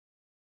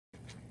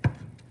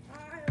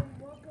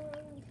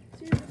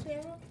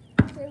camera.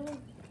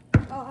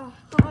 Hi,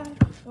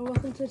 and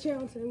welcome to the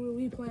channel. Today we'll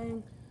be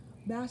playing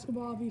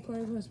basketball. I'll be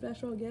playing with a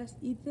special guest,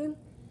 Ethan.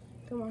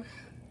 Come on.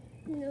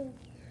 No.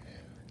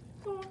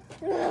 Come on.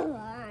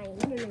 Fine.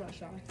 No, you're not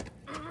shy.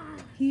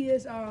 He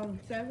is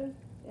 7,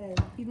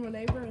 and he's my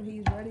neighbor, and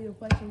he's ready to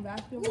play some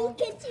basketball.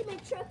 You can see my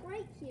truck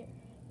right here.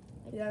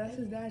 Yeah, that's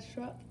his dad's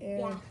truck, and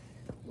Yeah.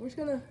 we're just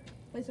gonna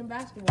play some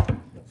basketball.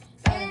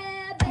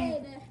 Yeah,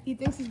 baby. He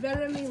thinks he's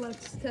better than me.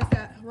 Let's test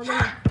that.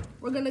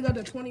 We're gonna go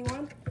to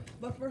 21,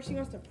 but first he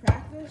wants to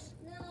practice.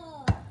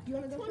 No. You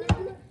wanna go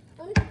 21.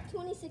 Only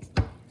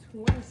 2016.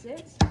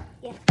 26?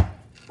 Yeah.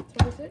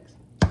 26?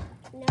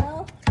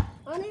 No.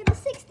 Only the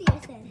 60, I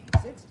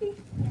said. 60? You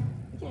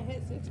can't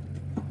hit 60.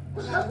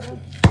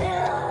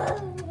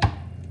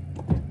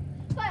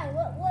 Fine.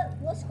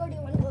 What score do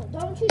you want to go?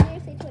 Don't you dare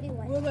say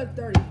 21. We'll go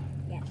 30.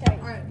 Yeah,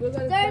 30. All right, we'll go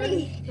to 30.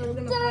 30. So we're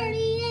gonna 30 play.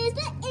 is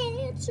the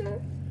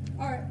answer.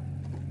 All right,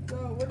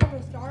 so we're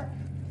gonna start.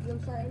 You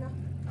gonna start right now?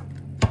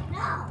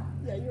 No.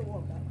 Yeah, you're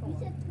warmed up. Come You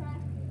on. said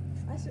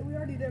practice. I said we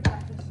already did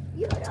practice.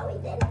 You know he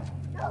didn't.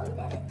 No, he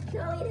didn't.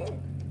 No, he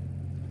didn't.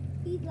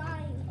 He's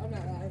lying. I'm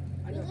not lying.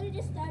 I We don't. literally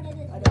just started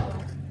this. I don't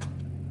lie.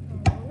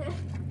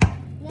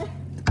 No.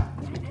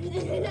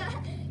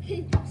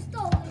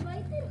 Stolen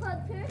right there,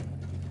 Hunter.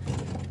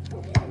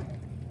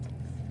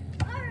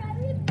 Alright,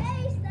 we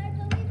may start,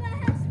 but we might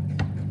have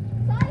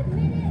 5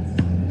 minutes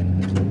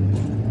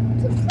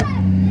to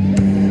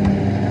practice.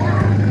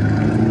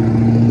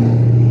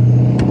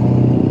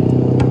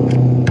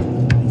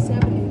 He's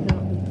 70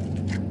 now.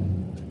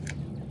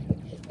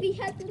 We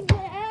have to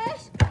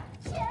dash.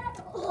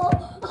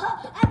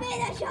 I made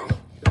that shot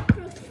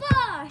from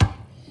far.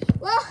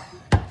 Well,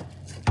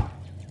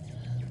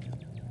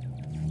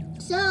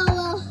 so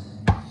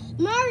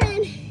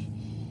Marvin,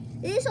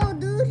 this old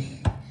dude,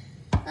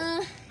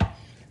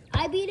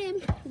 I beat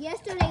him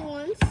yesterday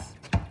once.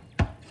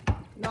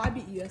 No, I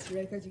beat you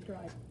yesterday because you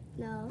cried.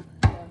 No.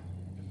 Yeah.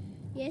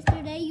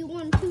 Yesterday you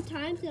won 2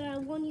 times and I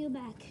won you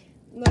back.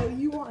 No,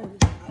 you won.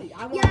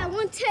 I won. Yeah, I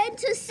won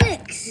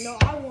 10-6. No,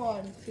 I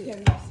won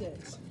 10 to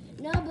 6.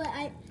 No, but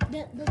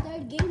the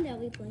third game that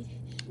we played.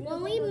 Well,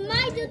 we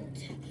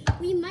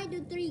might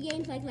do 3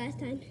 games like last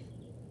time.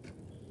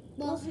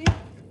 We'll see.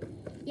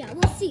 Yeah,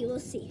 we'll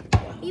see.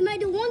 We might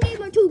do 1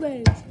 game or 2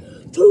 games.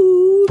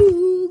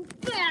 To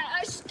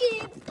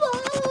basketball.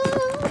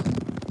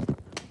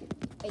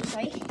 Wait,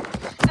 sorry.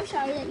 I'm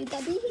sorry that you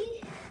got me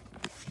here.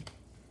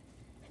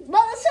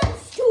 Well, the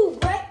sun's too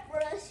bright for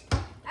us.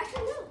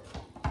 Actually, no.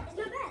 It's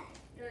not bad.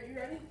 You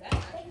ready?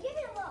 Wait, give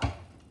me a look.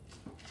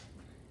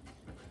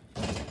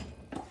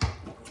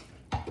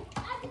 I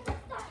can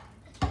start.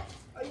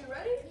 Are you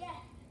ready? Yeah.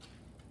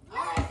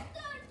 Let's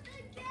start the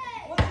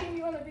game. What team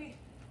you want to be?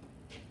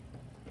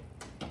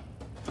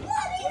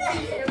 What team are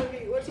you going to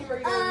be? What team are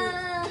you going to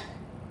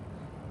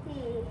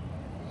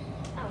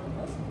I don't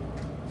know.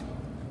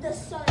 The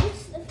Suns,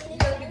 the be? Phoenix You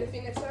going to be the Suns.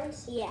 Phoenix Suns?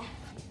 Yeah.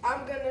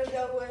 I'm gonna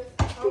go with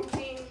home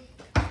team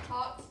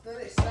Hawks. Though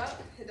they suck,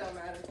 it don't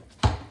matter.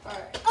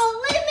 Alright.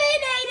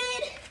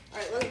 Eliminated.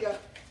 Alright, let's go.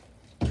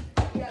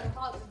 Yeah, the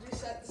Hawks do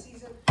set the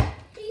season.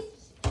 They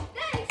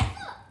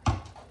suck.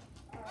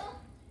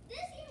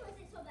 This year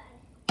wasn't so bad.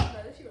 No,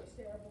 this year was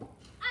terrible.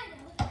 I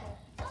know.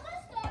 So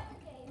let's start the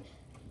game.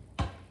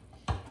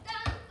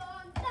 Down,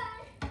 gone,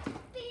 down.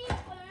 Big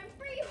burn,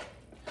 free.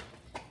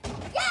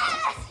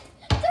 Yes!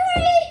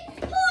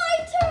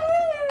 3-pointer.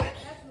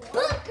 That's one.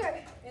 Booker.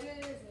 And it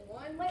is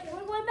one. Wait,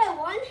 we're going by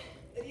 1?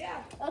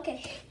 Yeah. Okay.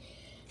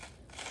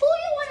 Who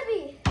you want to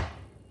be?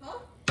 Huh?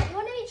 You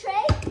want to be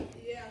Trey?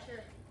 Yeah,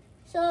 sure.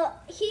 So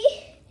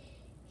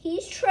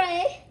he's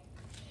Trey,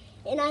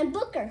 and I'm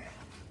Booker.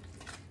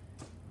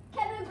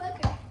 Kevin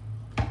Booker.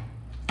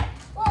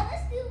 Well,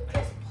 let's do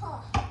Chris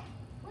Paul.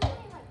 What do you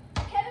mean, like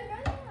Kevin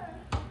Durant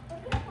or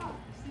Chris Paul?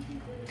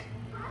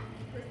 Huh?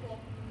 Chris Paul.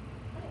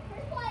 Okay,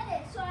 Chris Paul it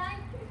is. So I'm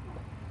Chris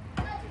Paul.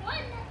 That's 1.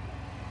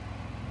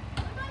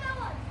 We're going on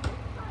 1.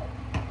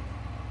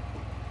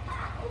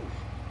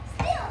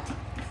 Steal.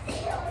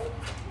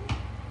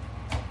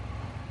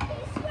 He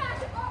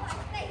scratched all my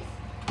face.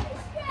 He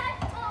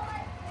scratched all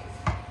my face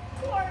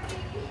for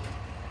me.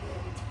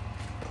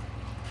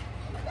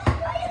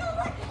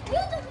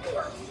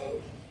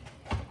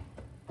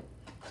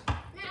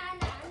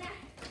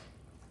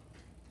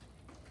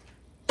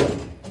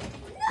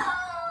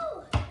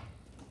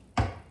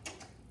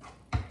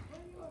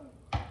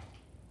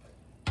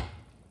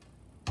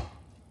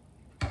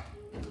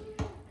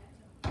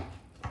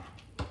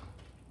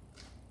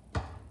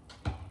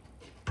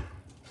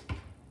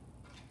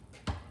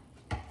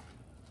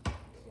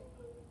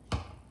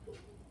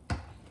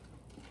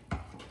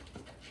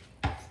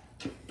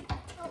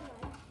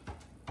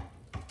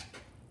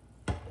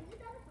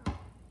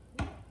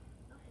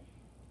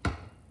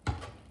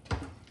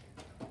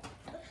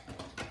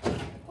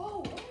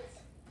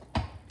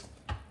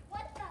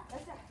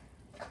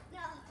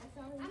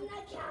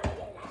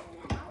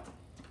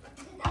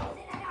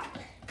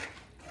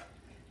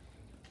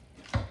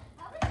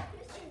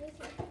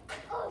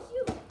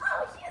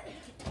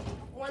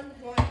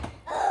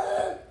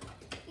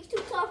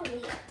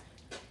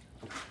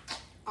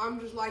 I'm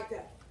just like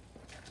that.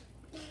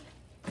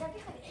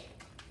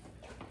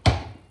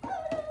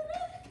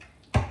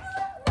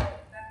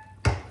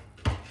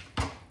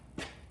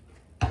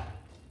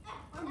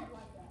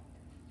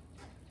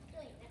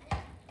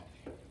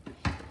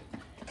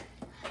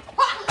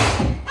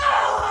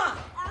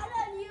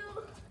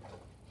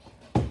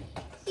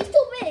 He's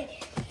too big,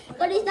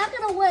 but he's not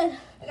gonna win.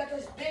 I got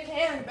this big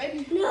hand,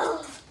 baby.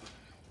 No.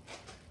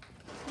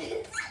 Oh,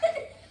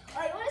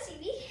 you wanna see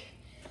me?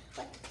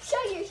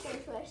 Show your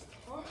shirt first.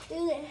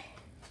 Do that.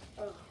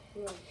 Oh,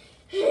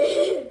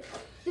 yeah.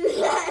 Do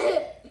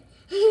that.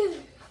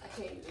 I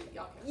can't do it.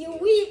 Y'all can You're see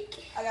it.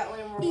 weak. I got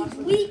way more He's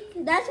muscle. weak.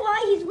 That's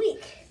why he's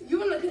weak. You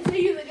want to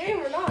continue the game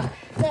or not?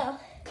 So,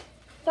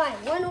 fine.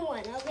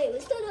 1-1. Okay, we're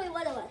still doing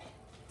 1-1.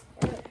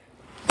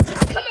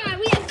 Come on,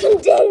 we have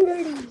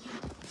contender.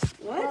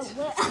 What?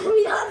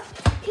 We have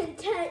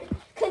contention.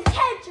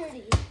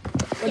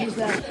 What is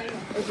that?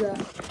 What's that?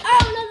 I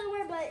don't know the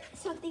word, but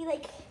something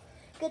like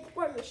good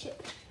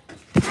workmanship.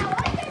 Now,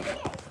 what is it?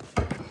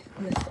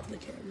 I'm gonna stop the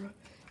camera.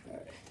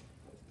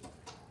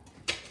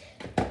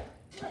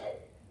 Alright.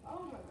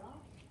 Oh my god.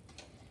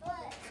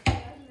 What?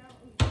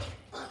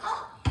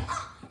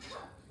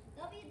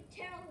 Don't be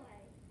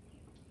terrified.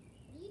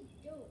 What are you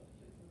doing?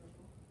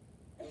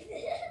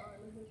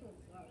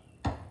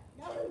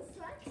 No one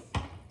sucks.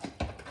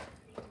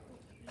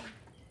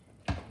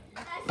 I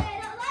said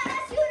the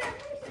last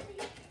university.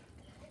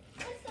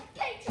 It's the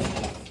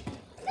Patriots.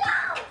 No!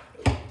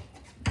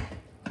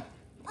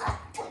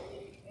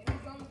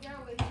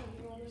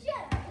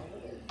 Shut up.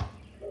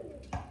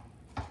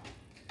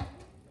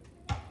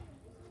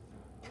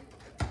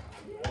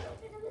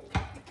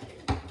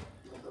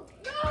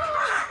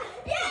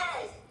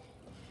 Yes!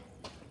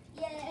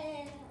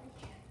 Yeah.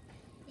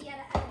 You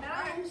gotta add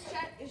mine.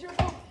 Is your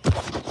phone?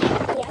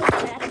 Yeah, I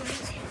gotta add mine.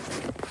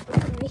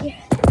 Right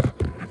here.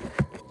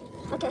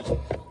 Okay.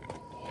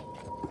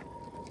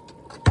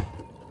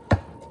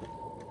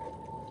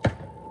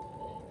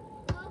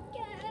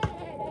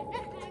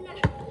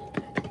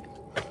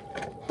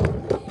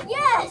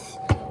 Yes!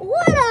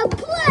 What a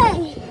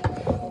play!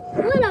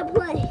 What a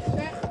play!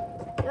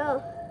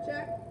 Oh,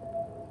 Check.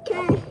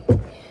 okay.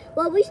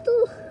 Well, we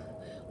still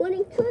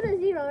winning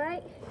 2-0,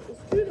 right? It's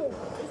 2 to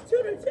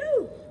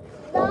 2.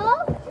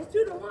 No, It's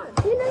 2 to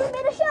 1. you never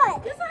made a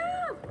shot. Yes, I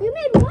have. You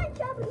made one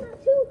shot, but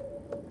not two.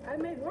 I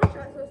made one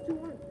shot, so it's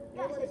 2-1.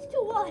 Yes, it's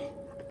 2-1.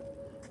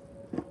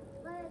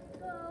 Let's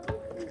go.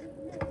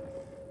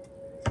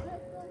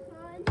 Let's go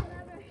find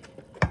whatever.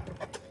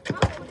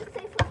 Okay, we'll just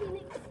say for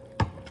Phoenix.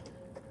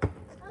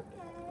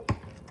 Okay.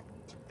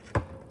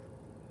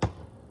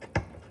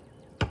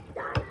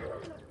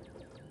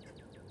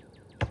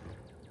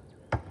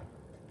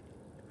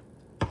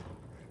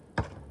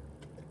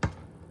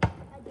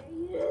 I dare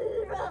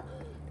you.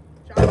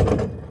 Shot.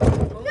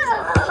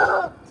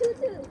 No!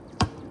 2-2.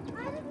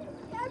 I didn't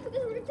start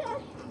because we're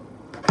tied.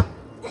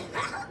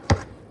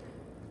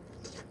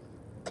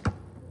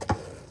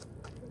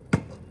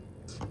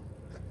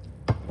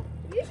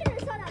 You should have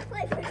saw that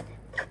play first.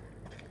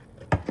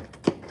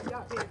 You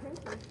got to pay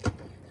attention.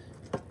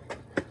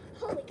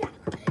 Holy cow.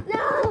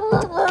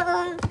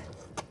 No!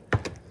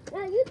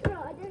 Now you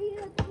throw. I dare you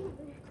to throw it.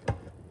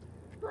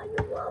 But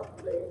you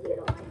won't lose. You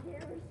don't like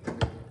dares.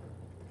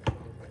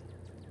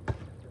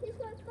 He's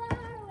going far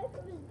away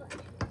from his butt.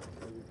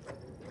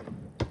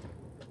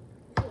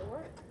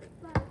 What?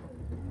 Far from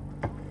his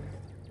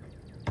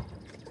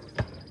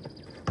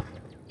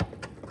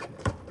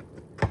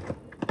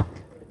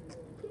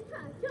He's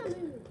trying to kill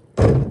me.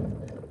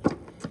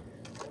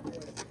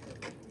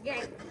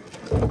 Game.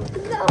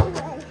 No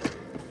way.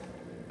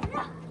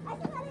 No, I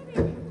still got it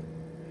in.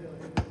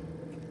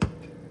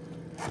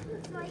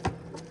 Looks like.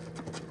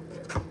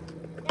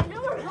 No,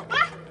 we're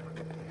ah!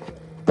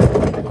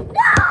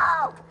 No!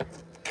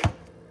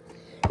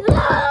 No!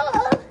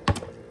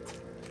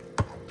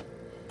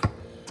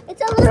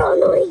 It's a little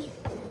annoying.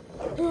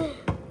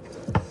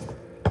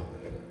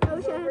 I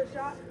wish I had. First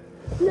shot.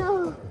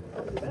 No.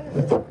 You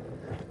better.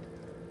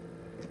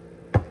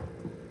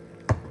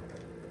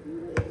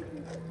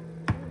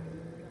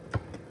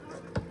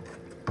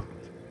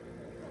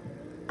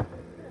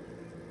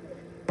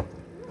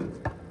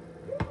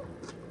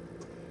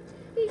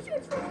 He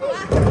shoots from me.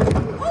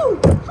 Oh!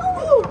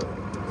 Oh!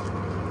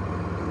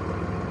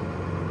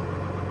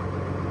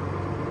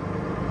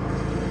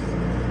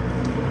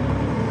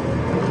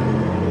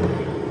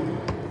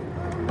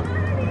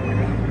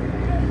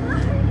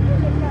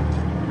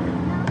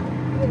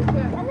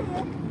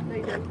 No,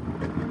 you didn't.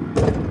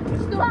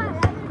 It's still fine.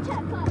 I'm gonna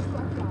check first.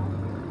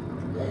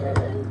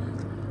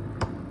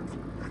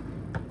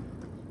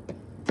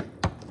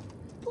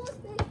 Pull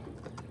stick.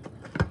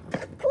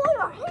 Pull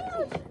your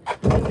hands.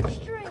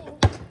 String.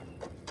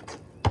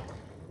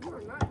 You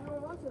are not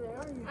doing what's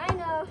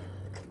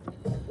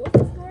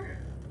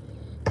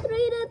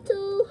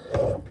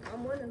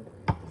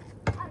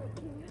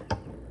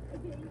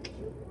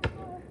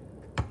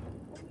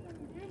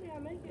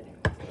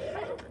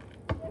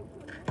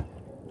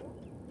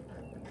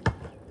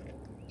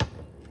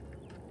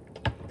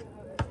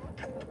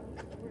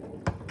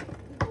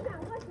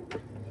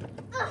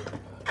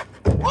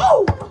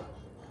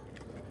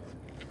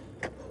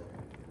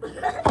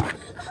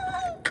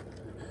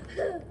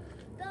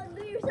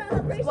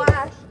celebration.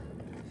 Splash.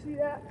 See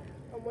that?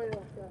 I'm winning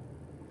like that.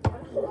 I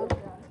love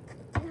that.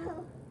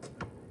 No.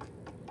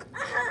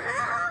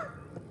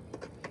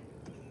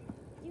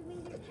 You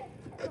mean your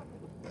tail?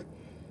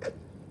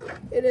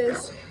 It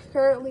is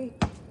currently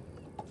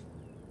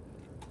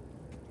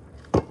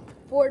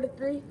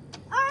 4-3,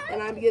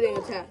 and I'm getting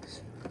a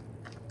text.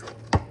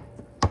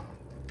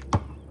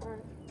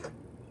 Alright.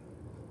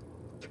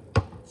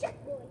 Check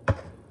boy.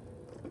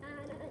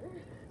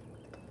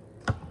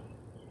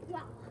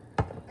 Wow.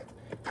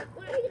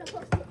 When are you gonna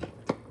post it?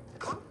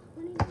 Huh?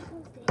 When are you gonna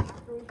post it?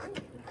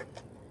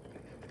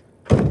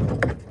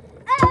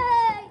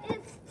 Hey,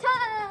 it's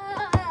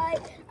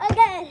time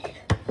again.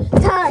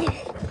 Time.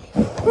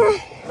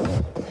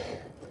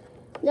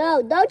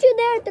 No, don't you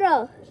dare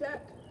throw.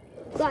 Check.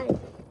 Fine.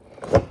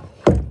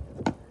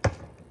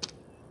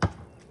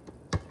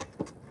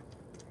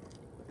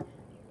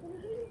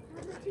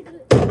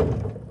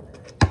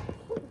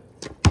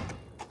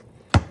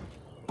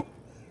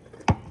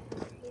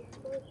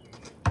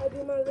 I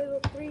do my little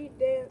 3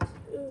 dance.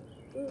 Ooh,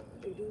 ooh,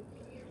 doo, doo.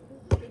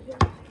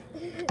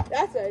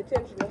 That's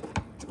intentional.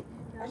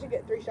 I should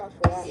get 3 shots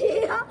for that.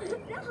 Yeah.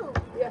 No.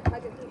 Yeah, I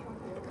get 3 shots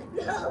for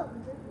that. No.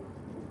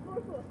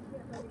 4-4.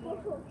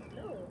 4-4.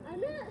 No. I'm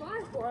not.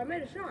 5-4. I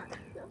made a shot.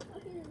 No.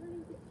 Okay, then let me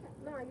get that.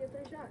 No, I get 3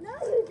 shots. No,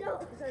 you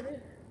don't. Yes, I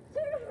did.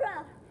 Turn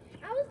around.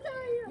 I was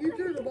telling you. You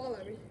threw the ball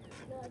at me.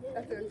 No, I didn't.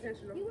 That's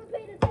intentional. You were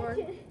paying 1,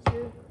 attention.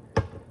 2.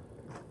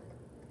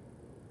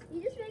 You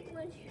just make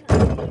 1 shot.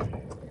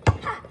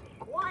 Ha!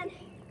 1.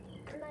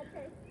 And my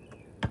turn.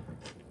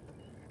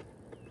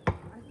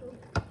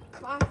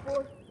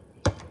 5-4.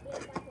 Yeah,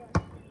 5-4.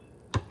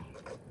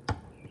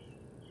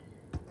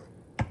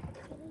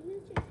 Can I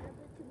use your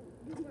tablet to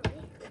do my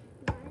videos?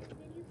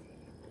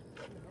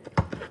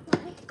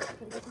 Why?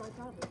 That's my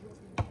tablet.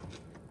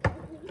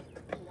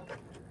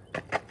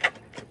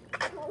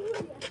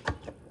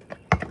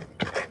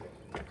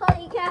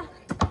 Holy cow.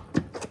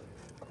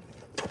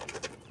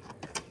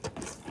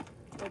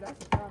 Oh,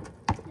 that's a foul.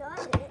 No, I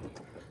didn't.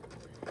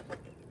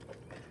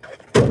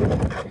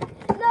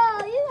 No,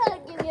 you gotta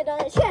give me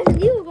another chance.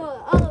 You were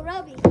going all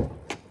around me.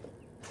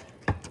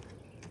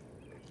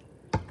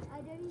 I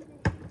didn't even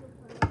think of it.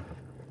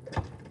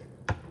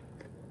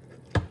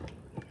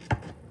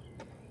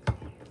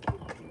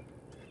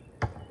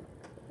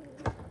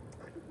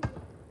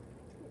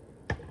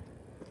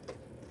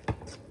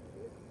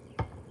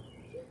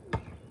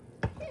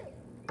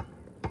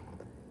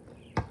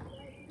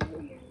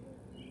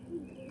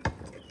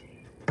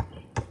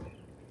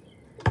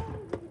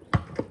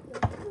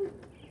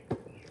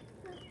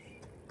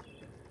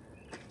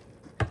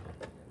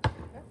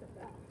 That's a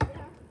foul.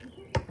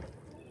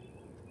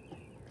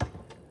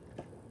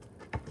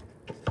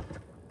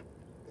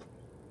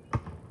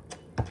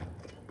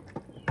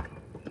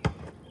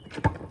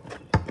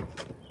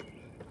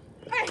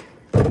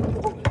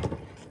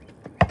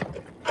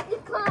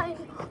 It's fine.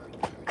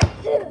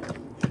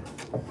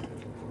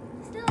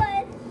 Still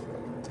in.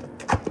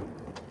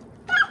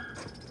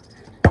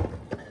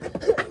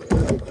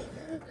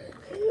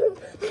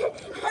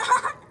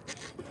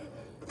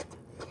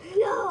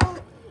 No.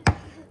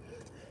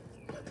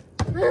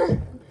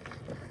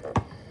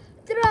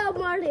 Throw,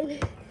 Martin.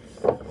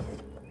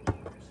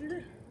 Shoot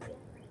it.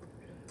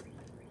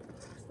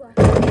 Splash.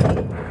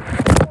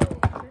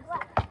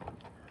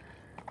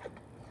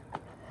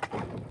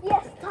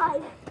 Yes,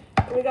 tied.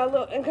 We got a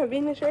little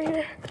inconvenience right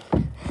here.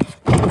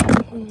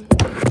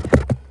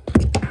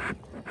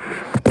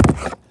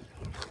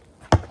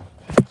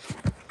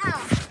 Ow.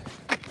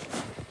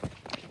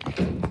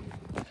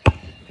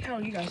 How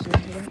are you guys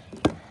doing today?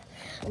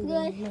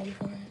 Good.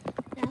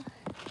 Yeah.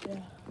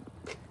 Yeah.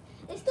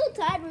 It's still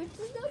tied. We're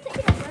still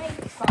taking a break.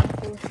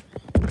 5-4.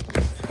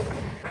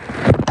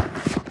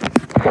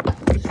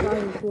 It's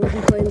 5-4. We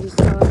playing this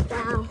time.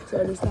 Wow. So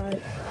this time.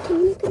 Can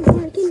you make it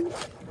more? Can you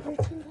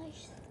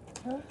merchandise?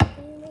 Huh?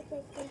 Can you make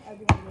like this? I'll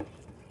be on it.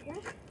 Yeah?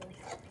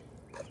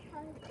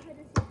 How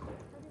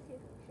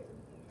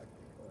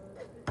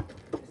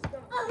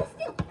does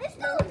you? Oh, it's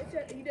still.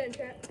 You didn't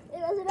chat. It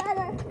doesn't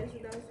matter. Yes,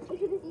 it does. Because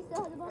you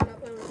still have the ball. I'm not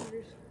playing with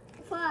shooters.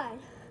 Fine.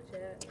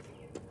 Chat.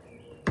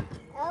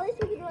 At least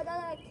we can do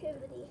another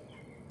activity.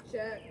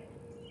 Chat.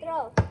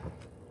 Throw.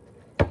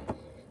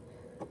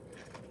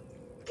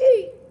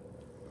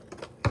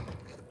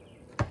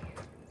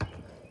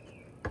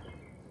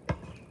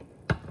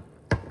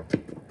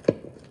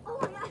 Oh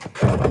my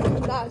God.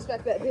 Did not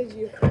expect that, did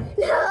you?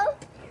 No.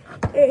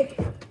 Hey,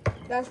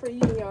 that's for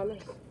you,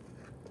 Giannis.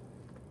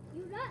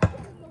 You're not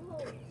hitting the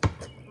hole.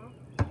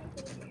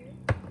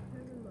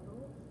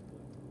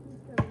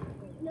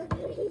 No,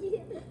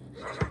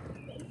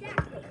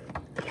 exactly.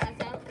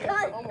 That's out. No,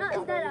 Almost no, out.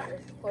 it's not out.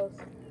 Close.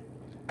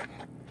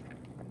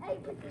 Hey,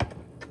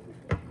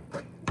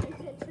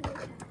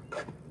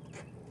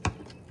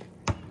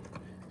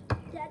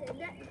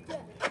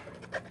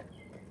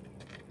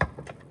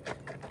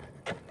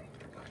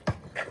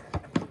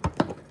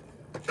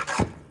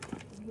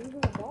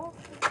 Moving the ball.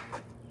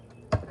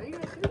 Are you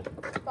gonna shoot?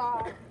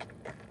 5,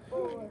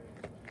 4,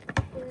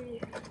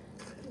 3,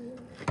 2.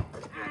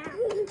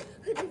 It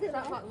doesn't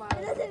matter.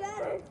 It doesn't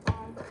matter.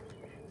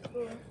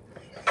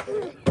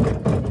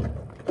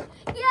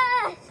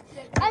 Yes!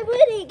 I'm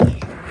winning! 6-6.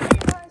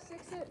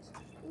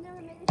 You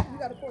never made a shot. You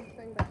gotta pull the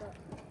thing back up.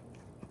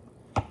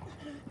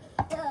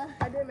 Uh,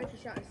 I did make a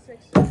shot. It's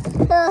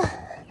 6-6.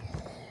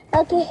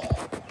 Okay.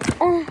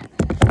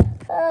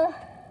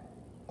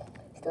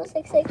 Still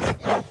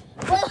 6-6.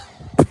 Well,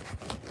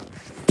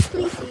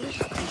 please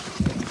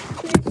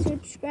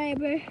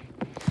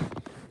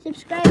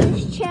subscribe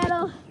this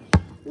channel.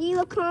 Leave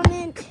a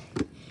comment.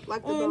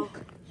 Like the bell.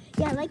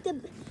 Yeah,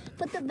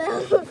 put the bell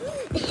and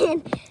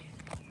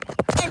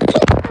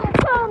click the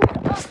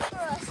thumbs up for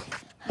us.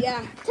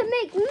 Yeah. To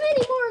make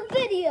many more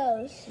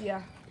videos.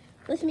 Yeah.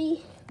 With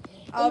me.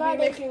 I'll be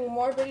making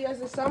more videos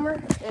this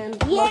summer, and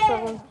most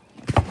of them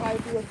probably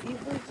be with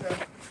Ethan. So.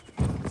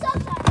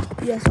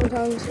 Sometimes. Yeah,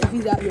 sometimes if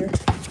he's out here.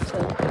 So.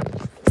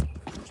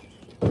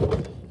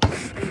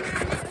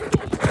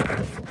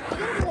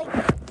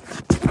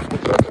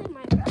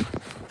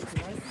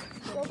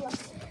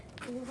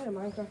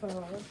 Minecraft on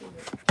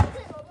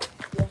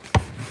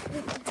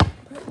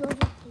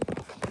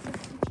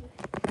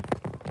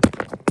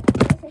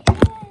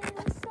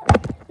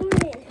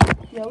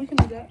yeah, we can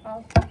do that.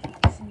 I'll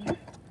see you.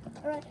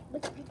 Alright,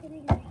 but That's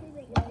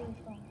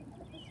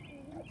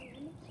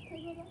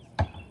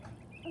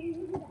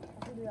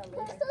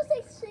still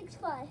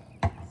 6-5.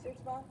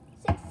 6-5?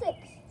 6-6.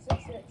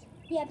 6-6.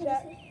 Yeah,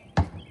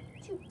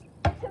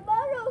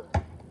 tomorrow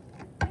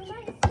we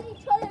might see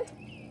each other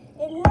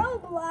in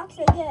Roblox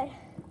again.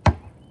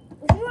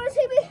 If you want to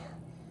see me,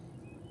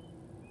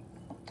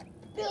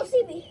 you'll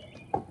see me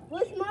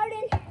with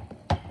Martin,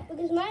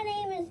 because my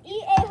name is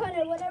EA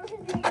Hunter, whatever his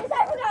name is.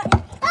 I forgot it.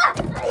 Ah!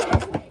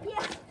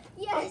 Yes,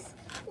 yes.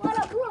 What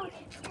a block.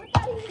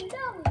 Without even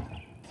knowing.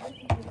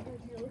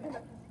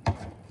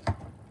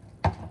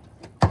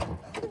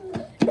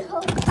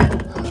 No.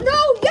 No,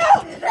 yeah!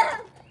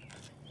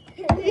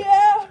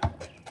 Yeah!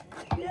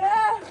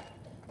 Yeah!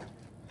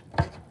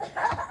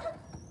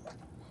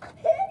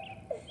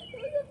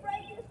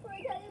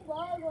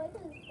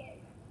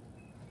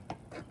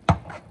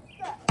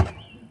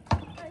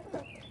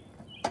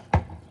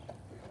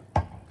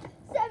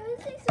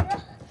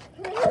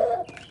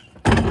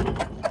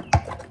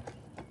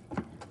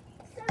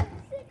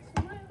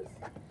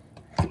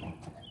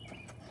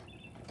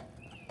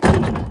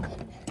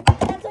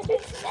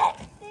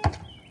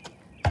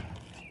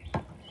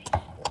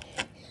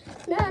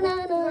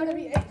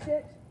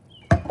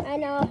 I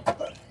know.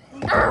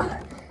 Ah!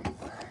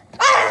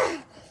 Ah!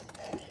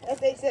 That's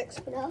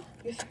 8-6. No.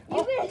 Yes. You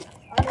win.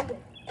 I made it.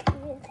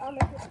 I'll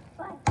make it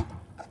 5.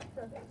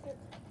 So 8-6.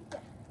 Yeah.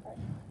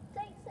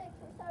 6-6.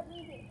 Let's start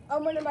moving.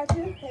 I'm winning by 2.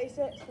 8-6.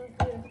 Let's do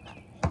this.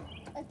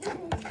 Let's do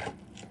this.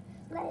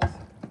 Nice.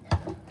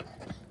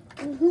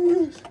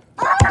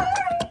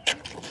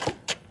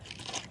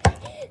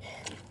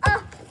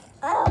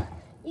 Ah!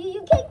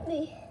 You kicked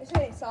me. This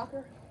ain't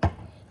soccer.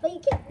 But you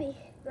kicked me.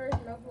 There is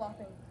no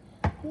blocking.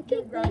 You You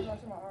kicked grabbed me.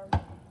 most of my arm.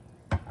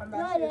 I'm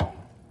about No, to shoot.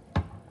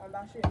 I'm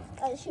about to shoot.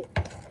 I shoot.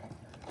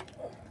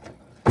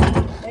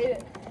 Made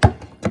it.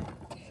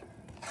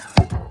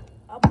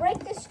 I'll break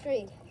the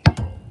screen. I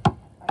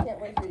can't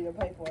wait for you to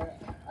pay for it.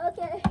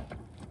 Okay.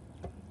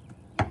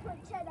 For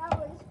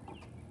 $10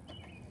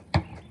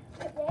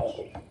 a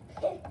day.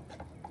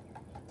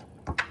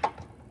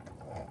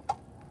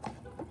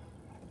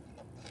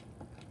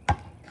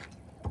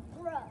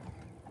 Bruh.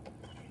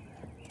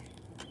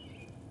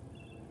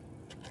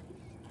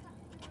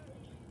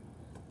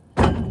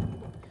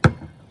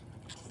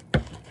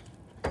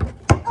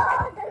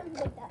 Oh, that was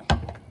like that.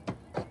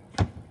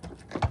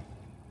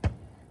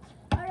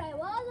 Alright,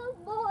 while the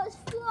ball is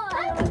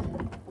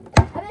flying,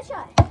 I have a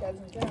shot.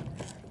 7-6.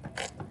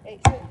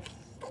 8-6.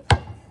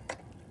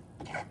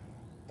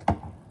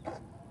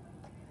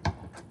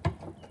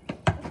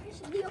 You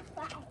should be a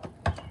foul.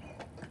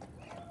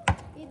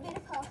 You'd be a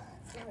foul.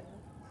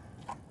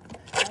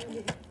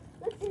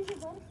 Look, there's a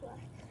butterfly.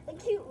 A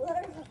cute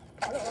butterfly.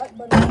 I don't like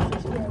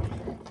butterflies. No.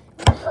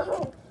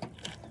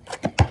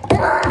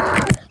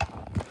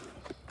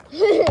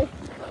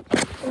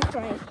 I'm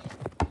crying.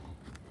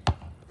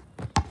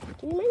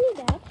 Can you bring me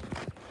back?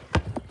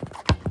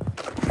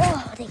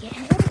 Oh, they get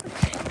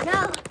it. No.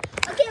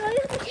 Okay, let me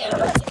put the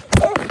camera.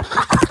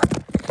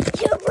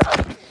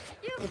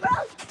 You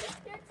broke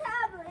your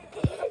tablet.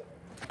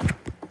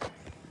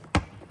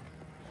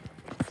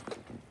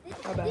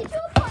 My bad. Did you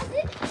pause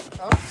it?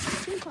 Huh?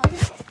 Did you pause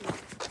it?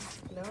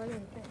 No, I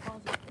didn't. Can't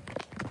pause it.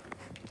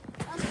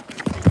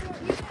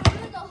 You're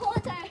gonna lose the whole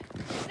entire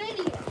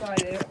video. Sorry,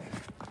 dude.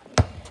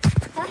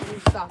 Huh? You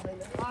stop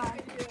it.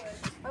 Alright,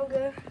 I'm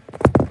good.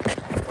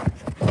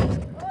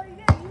 oh, you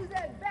gotta use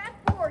that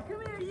backboard.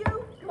 Come here, you.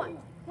 Come on.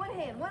 One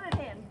hand.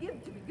 Give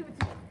it to me. Good.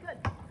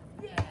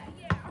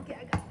 Yeah. Okay,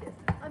 I got this.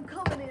 I'm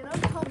coming in. I'm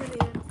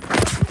dribbling.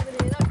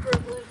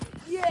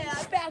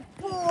 Yeah,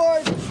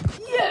 backboard.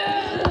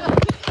 Yeah.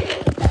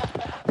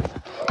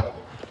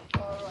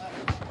 Alright.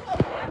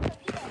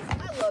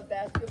 I love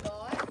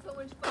basketball. I had so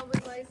much fun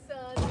with my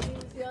son when he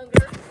was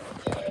younger.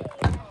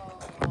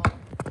 Aww.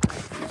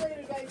 See you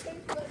later,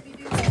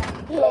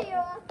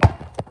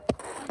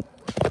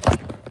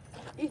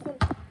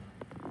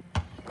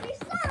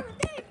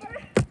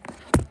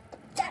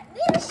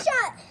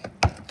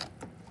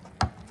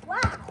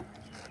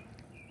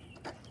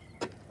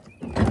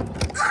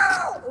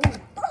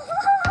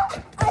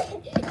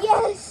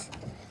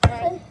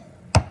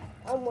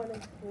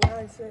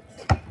 9-6.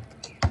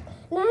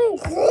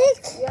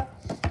 9-6? Yeah.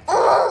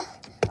 Ugh.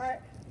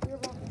 Alright, your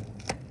ball.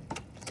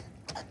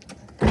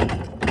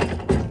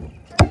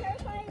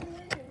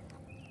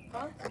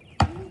 Huh?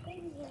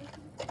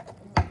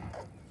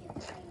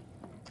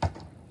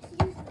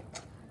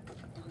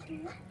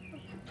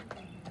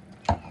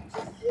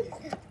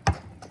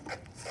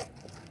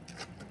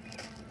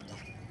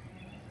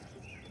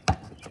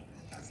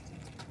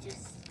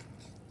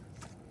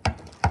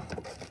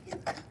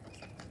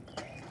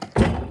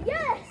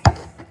 Yes!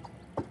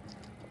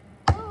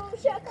 Oh,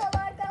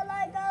 shakalaka.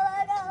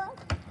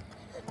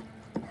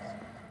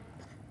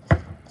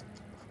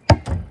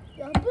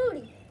 Your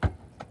booty.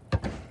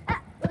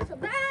 Ah, that's a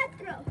bad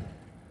throw.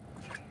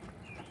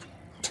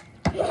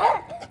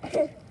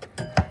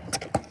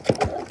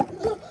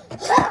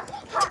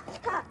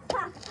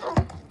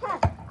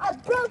 I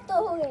broke the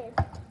whole game.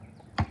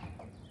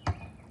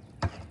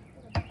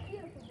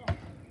 Beautiful ball.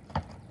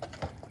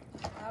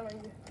 I like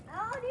you.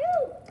 On you!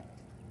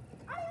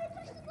 I didn't even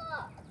touch the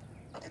ball!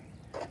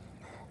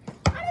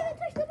 I didn't even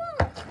touch the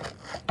ball!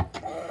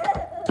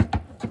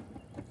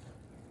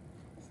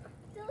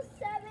 Still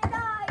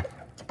 7-9.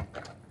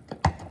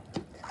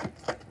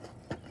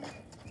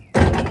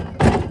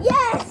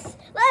 Yes!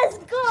 Let's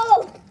go!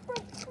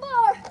 From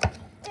far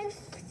and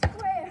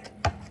square.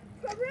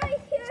 From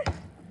right here.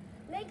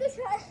 Make a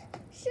shot.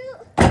 Shoot.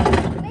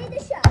 Made the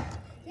shot.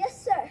 Yes,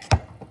 sir.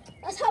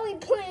 That's how we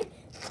play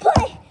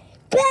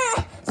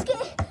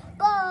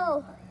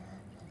basketball.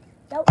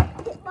 Don't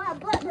hit my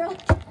butt, bro.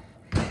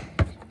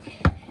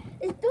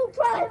 It's too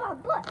proud of my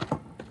butt.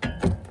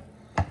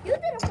 You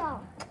did a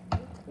foul.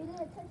 You did a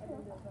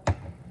touchdown foul.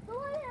 So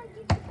why did I give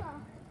you a foul?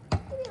 You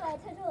did a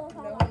touchdown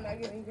foul. No, I'm not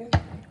getting good.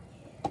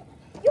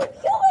 You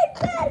ain't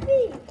mad at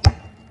me.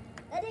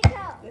 That didn't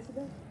count. Yes, it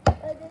does.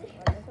 Did it?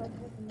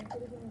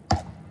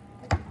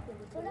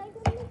 But I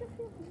can make a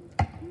field goal.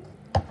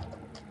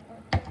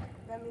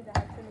 That means I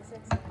have 10-6.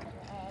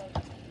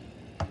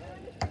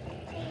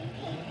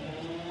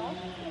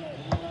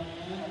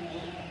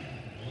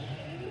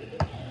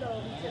 No,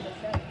 you said a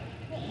 7.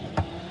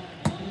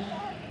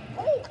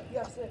 Hey, You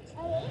have 6.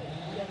 I did.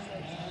 You have 6.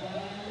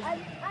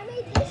 I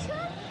made this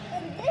shot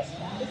and this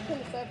shot. It's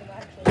 10-7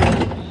 actually.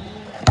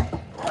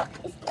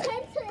 It's 10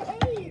 to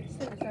 8. It's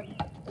 10-7.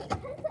 It's 10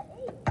 to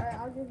 8. Alright,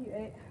 I'll give you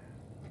 8.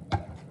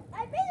 I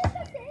made a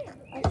shot to 8.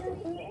 I said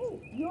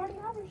 10-8. You already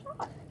have your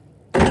shot.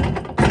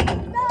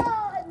 No,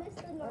 I missed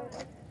the 9.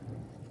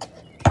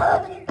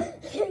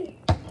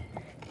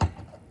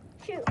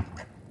 Shoot.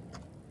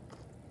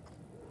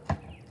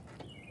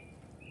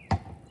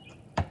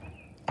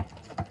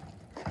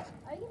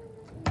 Are you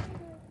gonna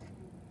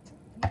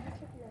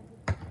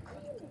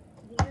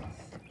Yes.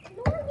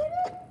 No, I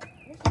didn't.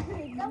 Yes, you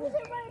did. That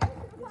wasn't right. I took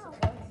the foul.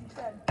 Yes, you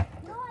said.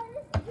 No, I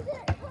didn't. You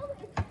didn't tell me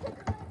it's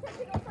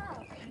technical foul.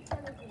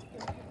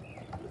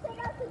 You said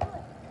not to do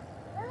it.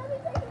 Then let me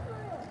take it for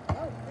real.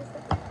 Oh, just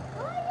a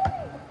No, I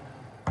didn't.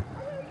 I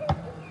didn't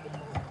take it.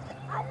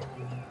 I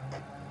didn't.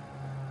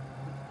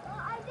 Well,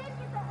 I did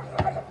get that.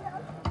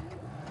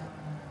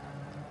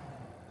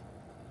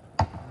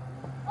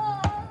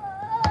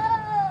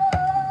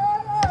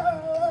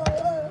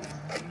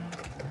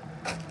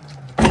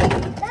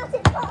 That's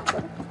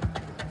impossible.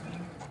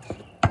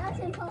 That's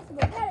impossible.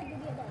 Gotta give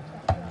you that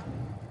shot.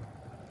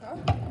 Huh?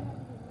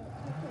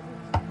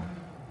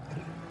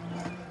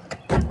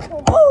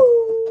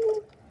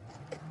 Oh!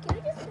 Can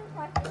we just do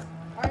practice?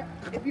 Alright,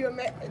 if you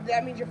admit,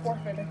 that means you're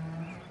forfeiting.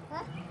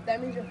 Huh?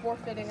 That means you're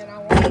forfeiting and I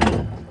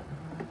won.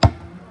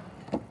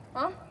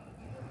 Huh?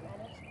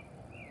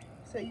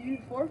 So you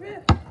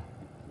forfeit?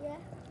 Yeah.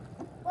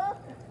 Well,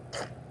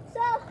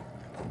 so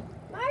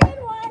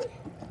Marvin won.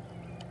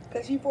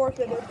 Because you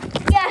forfeited.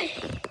 Yeah.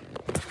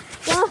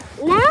 Well,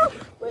 now,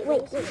 wait.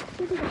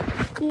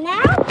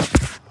 Now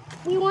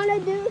we want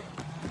to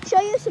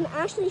show you some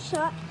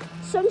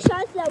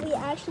shots that we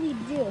actually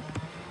do.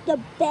 The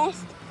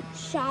best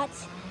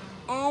shots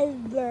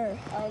ever.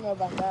 I don't know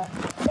about that.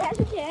 Yes,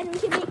 we can. We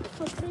can make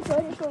three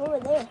pointers from over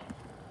there.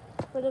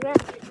 For the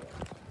ground.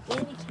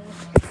 Yeah, we can.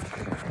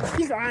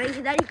 He's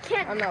lying that he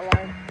can't. I'm not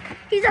lying.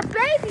 He's a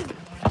baby.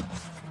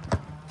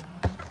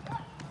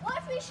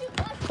 Watch me shoot.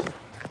 Watch me.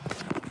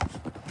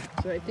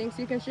 So he thinks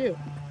he can shoot.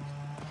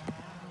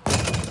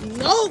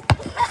 Nope!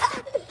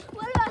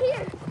 What about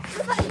here?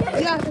 What about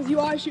here? Yeah, because you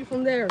always shoot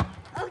from there.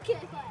 Okay,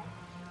 fine.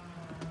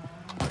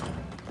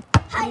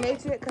 He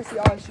makes it because he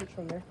always shoots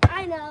from there.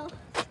 I know.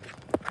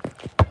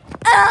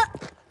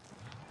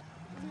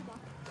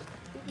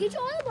 Get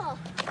your other ball.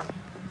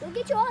 Go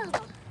get your other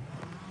ball.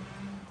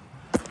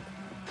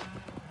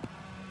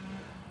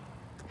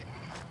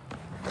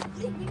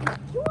 You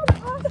want to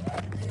talk?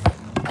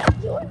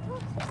 You want to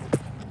talk?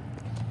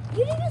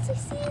 You didn't even say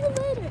see you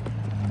later.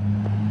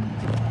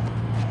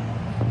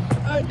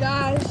 Alright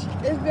guys,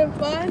 it's been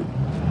fun.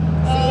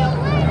 See you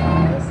later.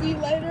 We'll see you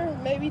later,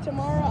 maybe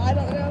tomorrow, I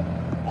don't know.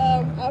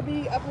 I'll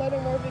be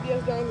uploading more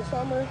videos during the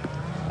summer.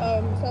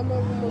 Some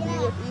of them will be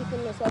with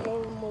Ethan and some of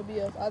them will be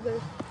with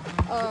others.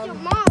 Your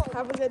mom.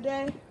 Have a good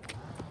day.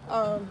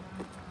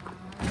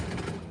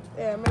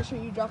 Yeah, make sure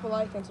you drop a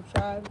like and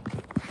subscribe.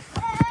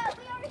 We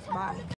already talked about Bye. the